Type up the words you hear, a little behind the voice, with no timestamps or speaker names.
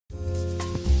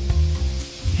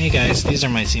Hey guys, these are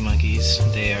my sea monkeys.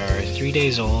 They are 3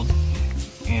 days old,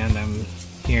 and I'm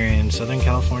here in Southern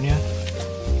California.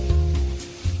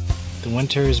 The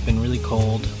winter has been really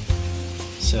cold,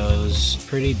 so it was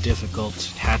pretty difficult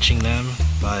hatching them,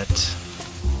 but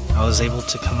I was able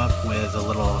to come up with a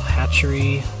little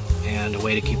hatchery and a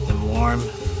way to keep them warm,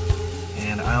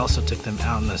 and I also took them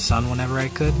out in the sun whenever I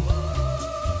could.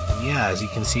 Yeah, as you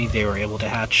can see, they were able to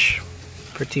hatch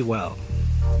pretty well.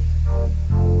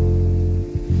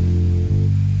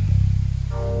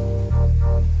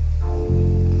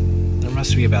 There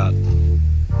must be about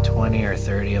 20 or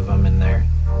 30 of them in there.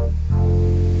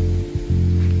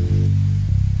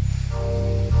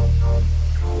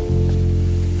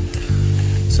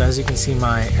 So as you can see,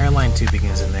 my airline tubing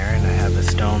is in there, and I have a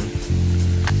stone,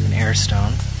 an air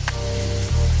stone.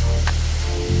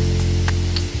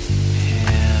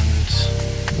 And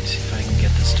let's see if I can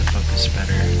get this to focus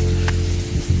better.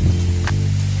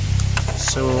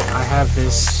 So I have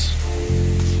this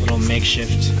little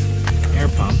makeshift air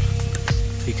pump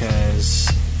because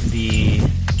the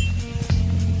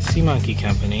Sea Monkey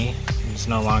Company is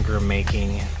no longer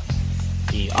making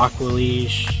the Aqua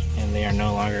Leash, and they are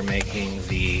no longer making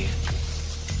the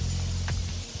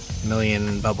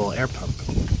million bubble air pump.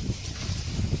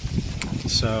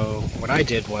 So what I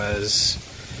did was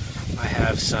I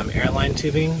have some airline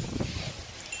tubing,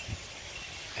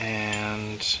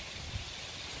 and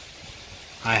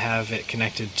I have it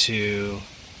connected to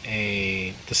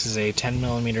this is a 10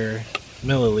 milliliter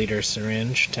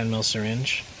syringe, 10 mil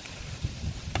syringe,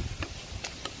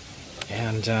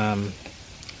 and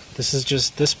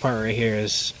this part right here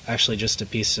is actually just a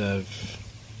piece of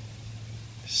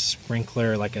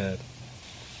sprinkler, like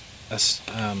it's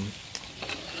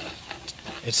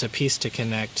a piece to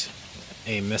connect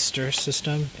a mist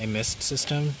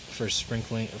system for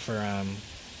sprinkling, for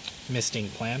misting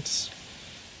plants.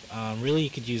 Really, you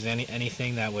could use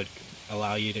anything that would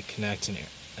allow you to connect an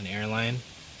airline,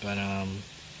 but I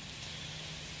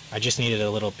just needed a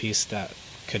little piece that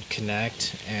could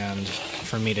connect and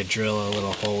for me to drill a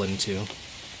little hole into.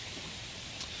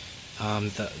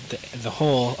 The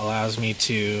hole allows me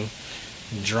to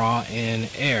draw in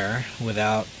air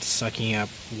without sucking up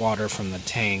water from the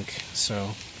tank.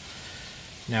 So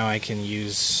now I can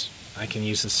use a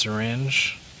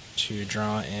syringe to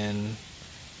draw in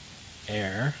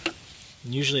air.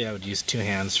 Usually I would use 2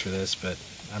 hands for this, but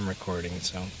I'm recording,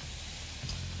 so.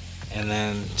 And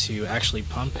then to actually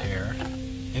pump air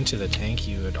into the tank,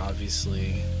 you would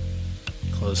obviously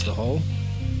close the hole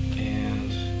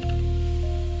and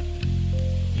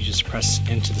you just press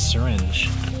into the syringe.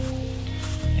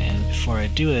 And before I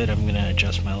do it, I'm going to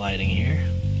adjust my lighting here.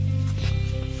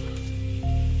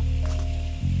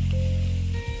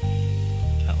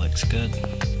 That looks good.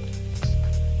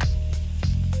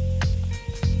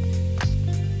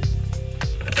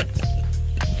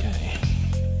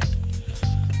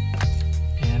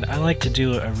 I like to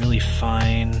do a really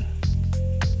fine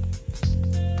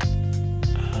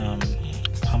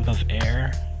pump of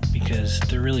air because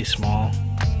they're really small,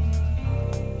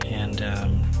 and I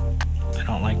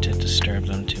don't like to disturb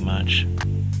them too much.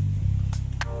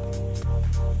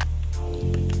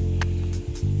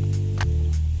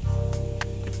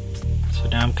 So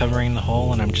now I'm covering the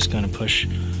hole, and I'm just going to push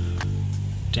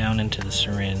down into the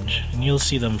syringe, and you'll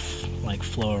see them like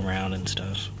flow around and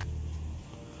stuff.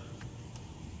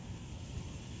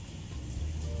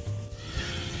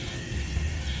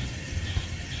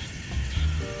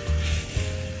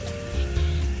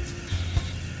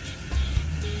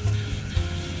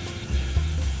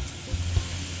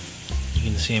 You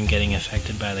can see I'm getting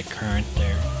affected by the current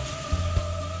there.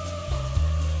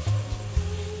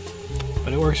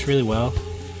 But it works really well,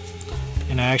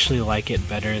 and I actually like it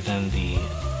better than the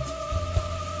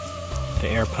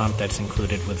air pump that's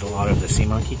included with a lot of the Sea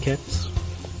Monkey kits,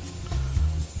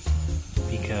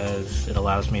 because it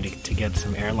allows me to get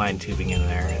some airline tubing in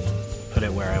there and put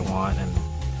it where I want, and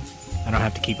I don't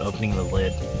have to keep opening the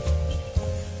lid.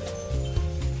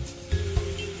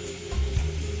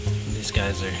 These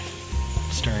guys are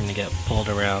starting to get pulled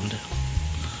around.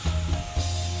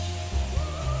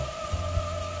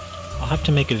 I'll have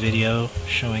to make a video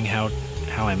showing how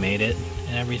I made it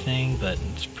and everything, but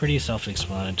it's pretty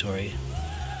self-explanatory.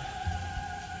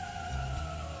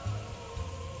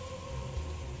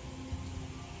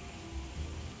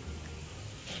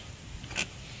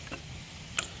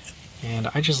 And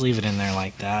I just leave it in there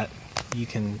like that.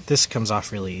 This comes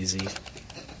off really easy.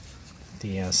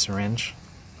 The syringe,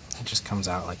 it just comes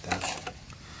out like that.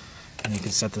 And you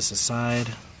can set this aside.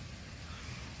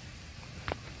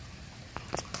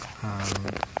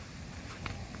 Let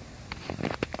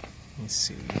me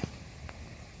see.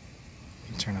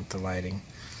 turn up the lighting.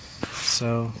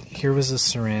 So here was a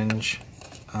syringe.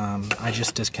 I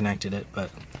just disconnected it,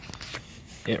 but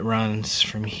it runs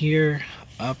from here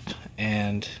up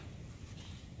and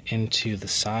into the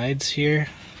sides here.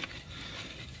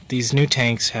 These new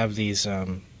tanks have these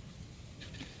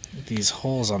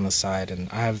holes on the side, and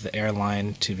I have the air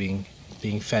line to being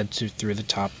fed through the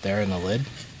top there in the lid,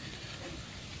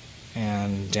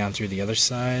 and down through the other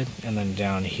side, and then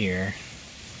down here.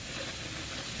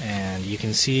 And you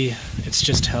can see it's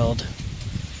just held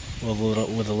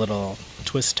with a little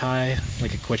twist tie,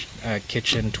 like a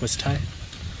kitchen twist tie,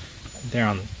 there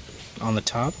on the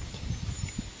top.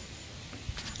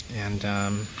 And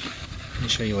let me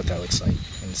show you what that looks like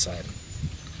inside.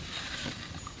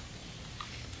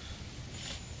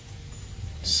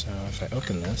 So if I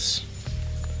open this,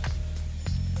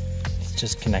 it's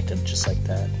just connected just like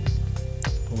that.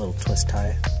 A little twist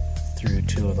tie through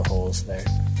two of the holes there,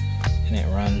 and it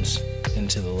runs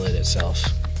into the lid itself.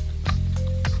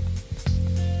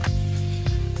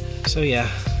 So yeah,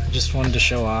 I just wanted to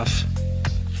show off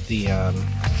the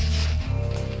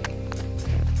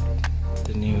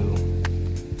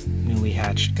newly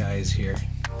hatched guys here.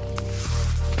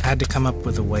 I had to come up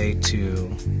with a way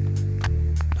to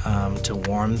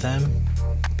warm them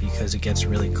because it gets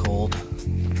really cold.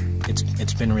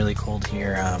 It's been really cold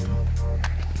here,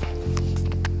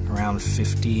 around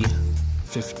 50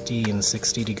 and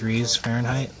 60 degrees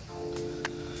Fahrenheit,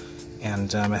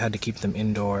 and I had to keep them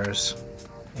indoors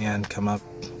and come up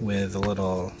with a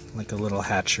little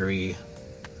hatchery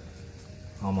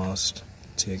almost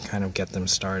to kind of get them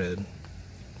started.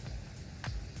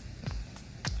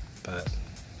 But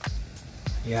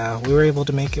yeah, we were able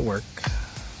to make it work.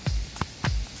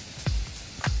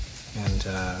 And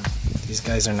these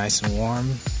guys are nice and warm,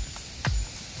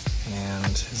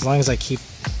 and as long as I keep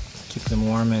them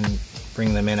warm and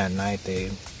bring them in at night,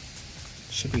 they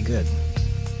should be good.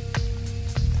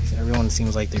 Everyone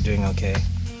seems like they're doing okay.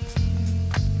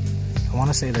 I want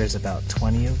to say there's about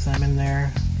 20 of them in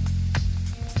there,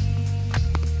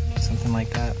 something like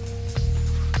that.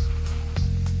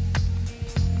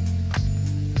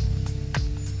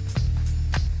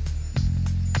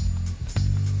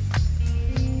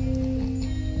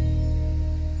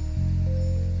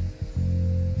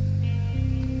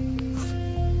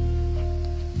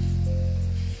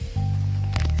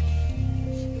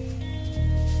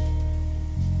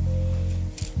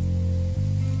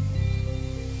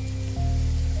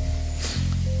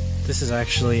 This is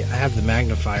actually, I have the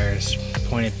magnifiers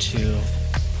pointed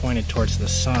towards the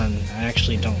sun. I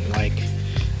actually don't like,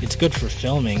 it's good for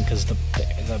filming because the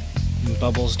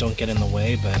bubbles don't get in the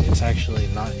way, but it's actually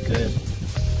not good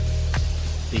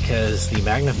because the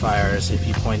magnifiers, if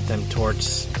you point them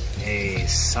towards a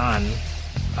sun,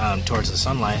 towards the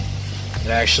sunlight, it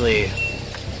actually,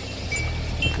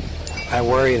 I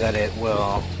worry that it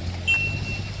will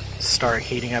start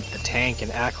heating up the tank and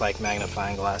act like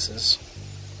magnifying glasses.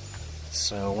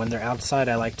 So when they're outside,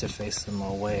 I like to face them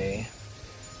away.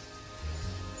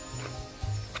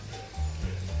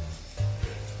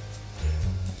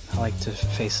 I like to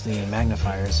face the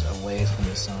magnifiers away from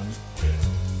the sun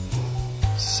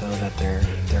so that they're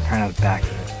kind of back of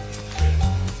it.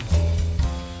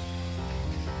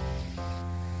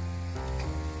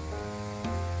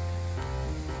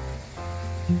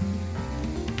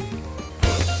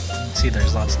 See,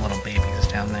 there's lots of little babies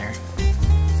down there.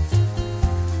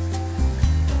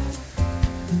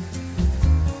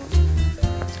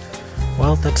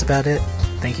 Well, that's about it.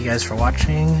 Thank you guys for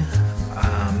watching.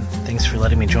 Thanks for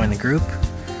letting me join the group,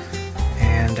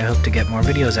 and I hope to get more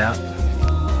videos out.